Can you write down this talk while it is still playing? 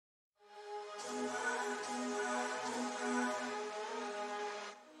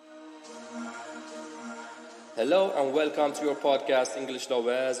Hello and welcome to your podcast English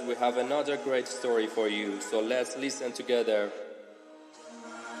Lovers. We have another great story for you, so let's listen together.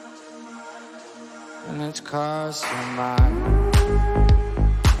 And it's cause your mind.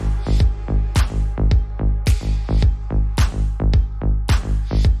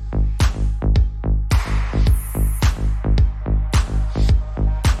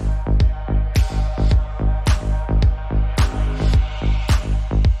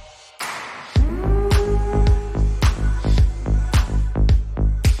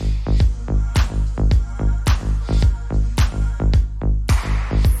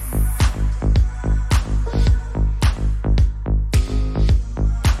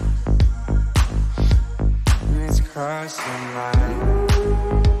 Cross your mind,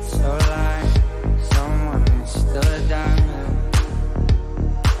 so like someone is still a diamond.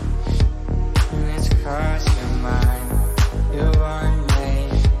 And it's cross your mind, you want me,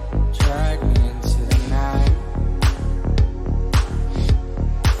 drag me into the night.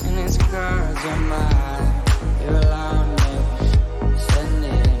 And it's cross your mind, you allow me, send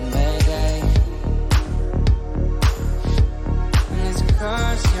it in Mayday. And it's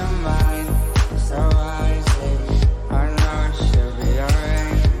cross your mind, so I say I know it should be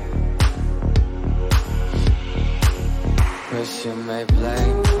alright, but you may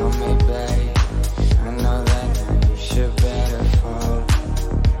blame on me, babe. I know that you should better fall.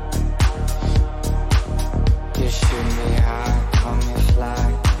 You shoot me high, call me fly.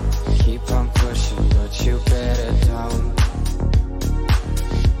 Keep on pushing, but you better don't.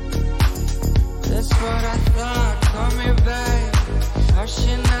 That's what I thought, call me babe. I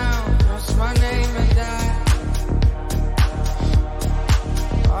should know, cross my name and die.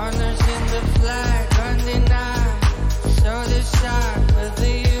 Honors in the flag, undenied. So decide whether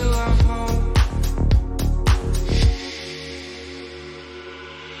you are home.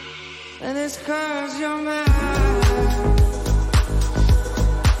 And it's cause you're mine.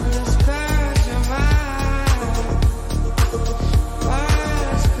 And it's cause you're mine. Oh,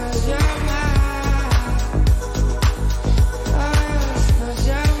 it's cause you're mine. Oh, it's cause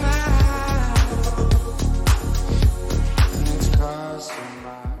you're mine. And it's cause you're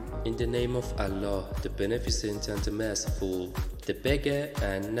mine. In the name of Allah, the Beneficent and the Merciful, the Beggar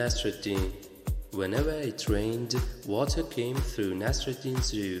and Nasruddin. Whenever it rained, water came through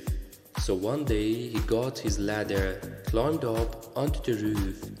Nasruddin's roof. So one day he got his ladder, climbed up onto the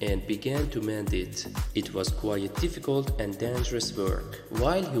roof and began to mend it. It was quite difficult and dangerous work.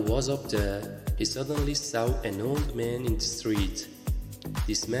 While he was up there, he suddenly saw an old man in the street.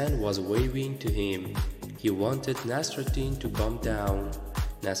 This man was waving to him. He wanted Nasruddin to come down.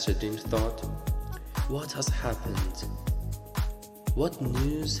 Nasruddin thought, what has happened? What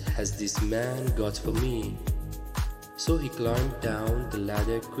news has this man got for me? So he climbed down the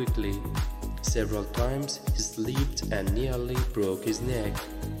ladder quickly. Several times he slipped and nearly broke his neck.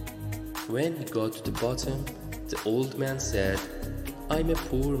 When he got to the bottom, the old man said, I'm a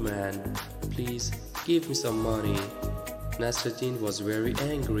poor man, please give me some money. Nasruddin was very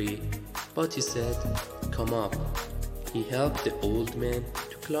angry, but he said, come up. He helped the old man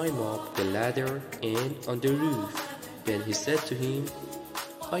to climb up the ladder and on the roof. Then he said to him,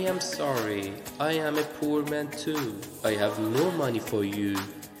 I am sorry, I am a poor man too. I have no money for you,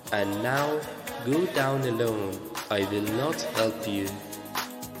 and now go down alone. I will not help you.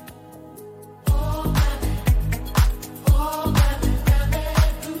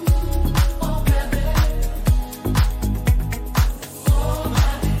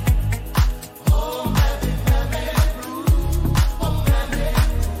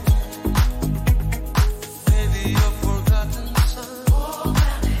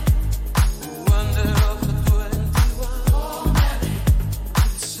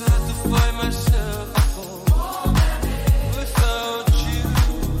 Myself without you.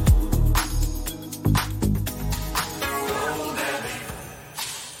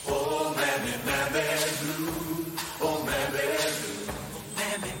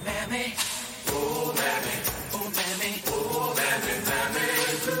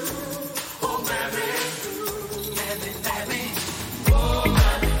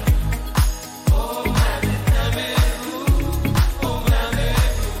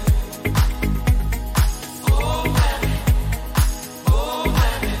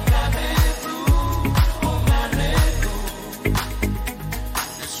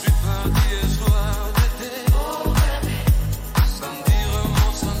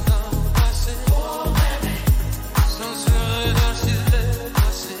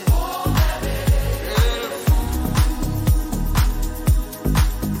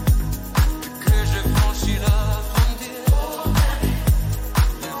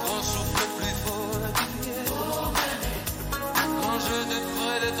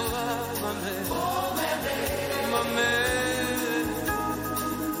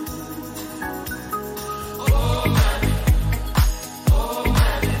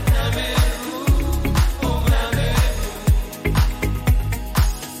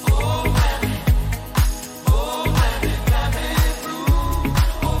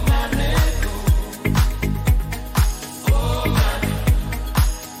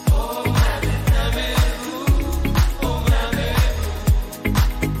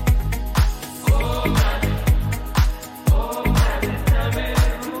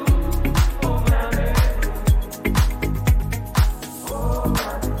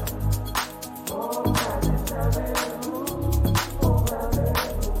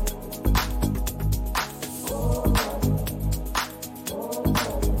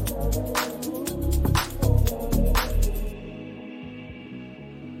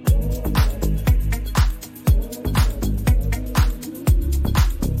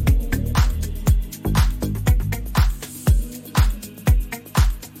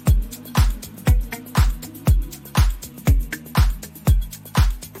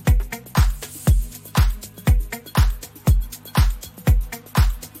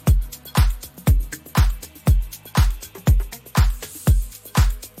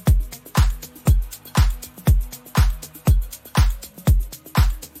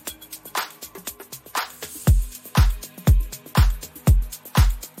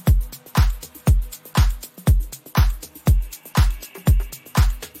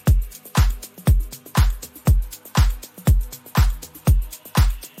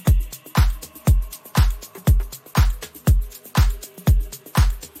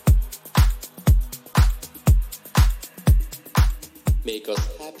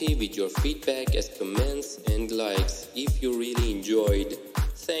 happy with your feedback as comments and likes if you really enjoyed.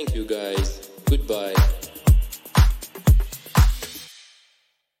 Thank you guys. Goodbye.